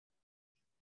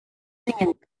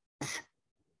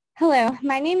Hello,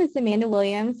 my name is Amanda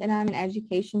Williams, and I'm an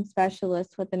education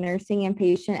specialist with the Nursing and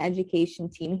Patient Education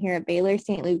team here at Baylor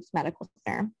St. Luke's Medical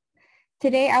Center.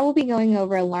 Today, I will be going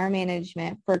over alarm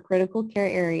management for critical care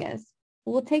areas.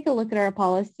 We'll take a look at our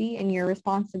policy and your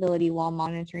responsibility while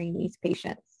monitoring these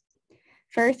patients.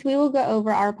 First, we will go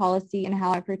over our policy and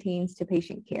how it pertains to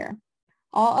patient care.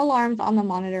 All alarms on the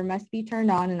monitor must be turned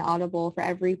on and audible for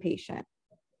every patient.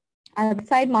 Our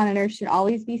bedside monitor should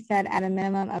always be set at a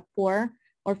minimum of 4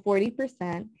 or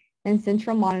 40%, and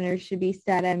central monitors should be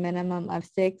set at a minimum of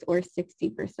 6 or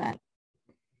 60%.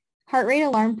 Heart rate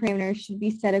alarm parameters should be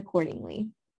set accordingly.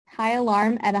 High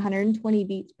alarm at 120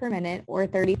 beats per minute or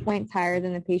 30 points higher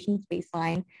than the patient's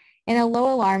baseline, and a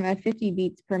low alarm at 50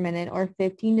 beats per minute or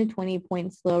 15 to 20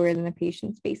 points lower than the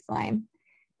patient's baseline.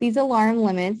 These alarm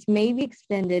limits may be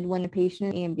extended when the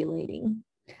patient is ambulating.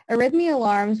 Arrhythmia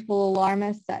alarms will alarm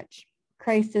as such.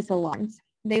 Crisis alarms.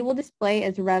 They will display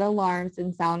as red alarms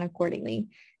and sound accordingly.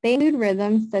 They include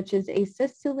rhythms such as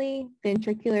asystole,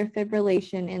 ventricular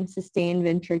fibrillation, and sustained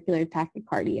ventricular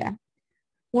tachycardia.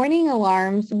 Warning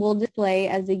alarms will display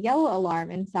as a yellow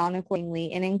alarm and sound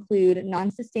accordingly and include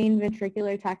non-sustained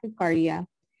ventricular tachycardia,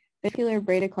 ventricular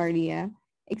bradycardia,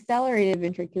 accelerated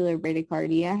ventricular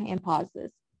bradycardia, and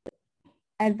pauses.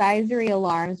 Advisory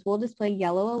alarms will display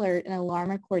yellow alert and alarm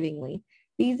accordingly.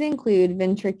 These include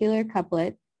ventricular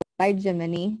couplet,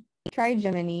 bigeminy,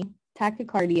 trigeminy,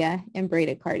 tachycardia, and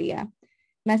bradycardia.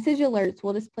 Message alerts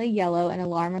will display yellow and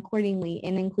alarm accordingly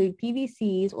and include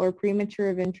PVCs or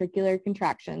premature ventricular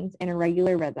contractions and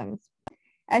irregular rhythms.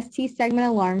 ST segment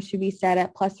alarms should be set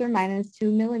at plus or minus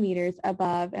 2 millimeters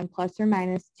above and plus or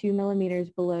minus 2 millimeters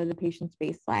below the patient's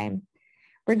baseline.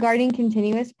 Regarding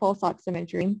continuous pulse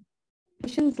oximetry,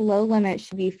 patient's low limit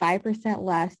should be 5%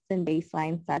 less than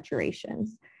baseline saturations.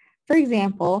 For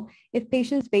example, if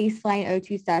patient's baseline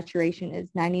O2 saturation is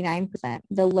 99%,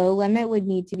 the low limit would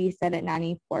need to be set at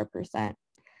 94%.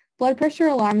 Blood pressure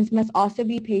alarms must also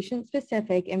be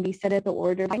patient-specific and be set at the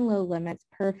order and low limits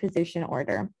per physician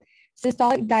order.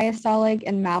 Systolic, diastolic,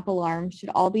 and MAP alarms should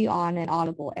all be on and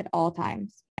audible at all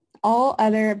times. All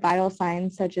other vital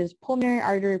signs such as pulmonary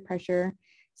artery pressure,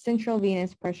 central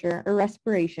venous pressure, or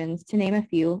respirations, to name a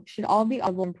few, should all be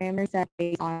audible and parameters set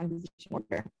based on physician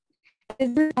order. It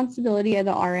is the responsibility of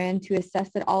the RN to assess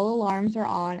that all alarms are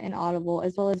on and audible,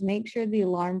 as well as make sure the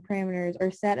alarm parameters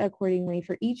are set accordingly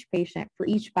for each patient for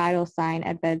each vital sign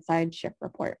at bedside shift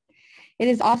report. It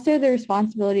is also the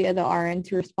responsibility of the RN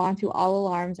to respond to all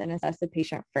alarms and assess the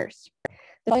patient first.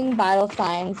 The following vital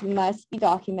signs must be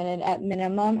documented at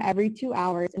minimum every 2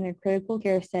 hours in a critical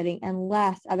care setting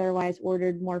unless otherwise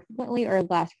ordered more frequently or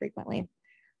less frequently.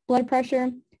 Blood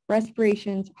pressure,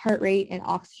 respirations, heart rate, and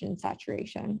oxygen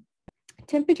saturation.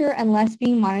 Temperature, unless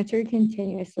being monitored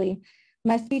continuously,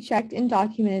 must be checked and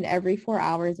documented every 4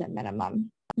 hours at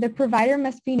minimum. The provider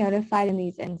must be notified in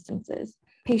these instances.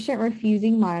 Patient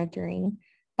refusing monitoring,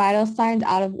 vital signs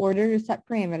out of order to set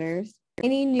parameters,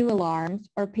 any new alarms,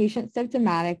 or patient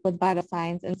symptomatic with vital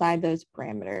signs inside those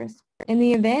parameters. In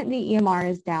the event the EMR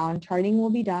is down, charting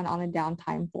will be done on a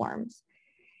downtime forms.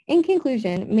 In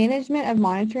conclusion, management of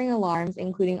monitoring alarms,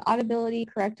 including audibility,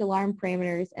 correct alarm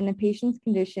parameters, and the patient's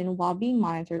condition while being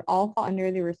monitored all fall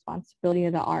under the responsibility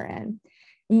of the RN.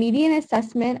 Immediate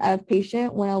assessment of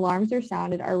patient when alarms are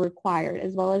sounded are required,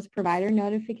 as well as provider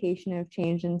notification of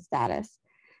change in status.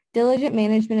 Diligent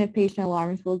management of patient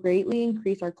alarms will greatly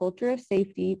increase our culture of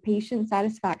safety, patient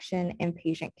satisfaction, and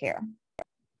patient care.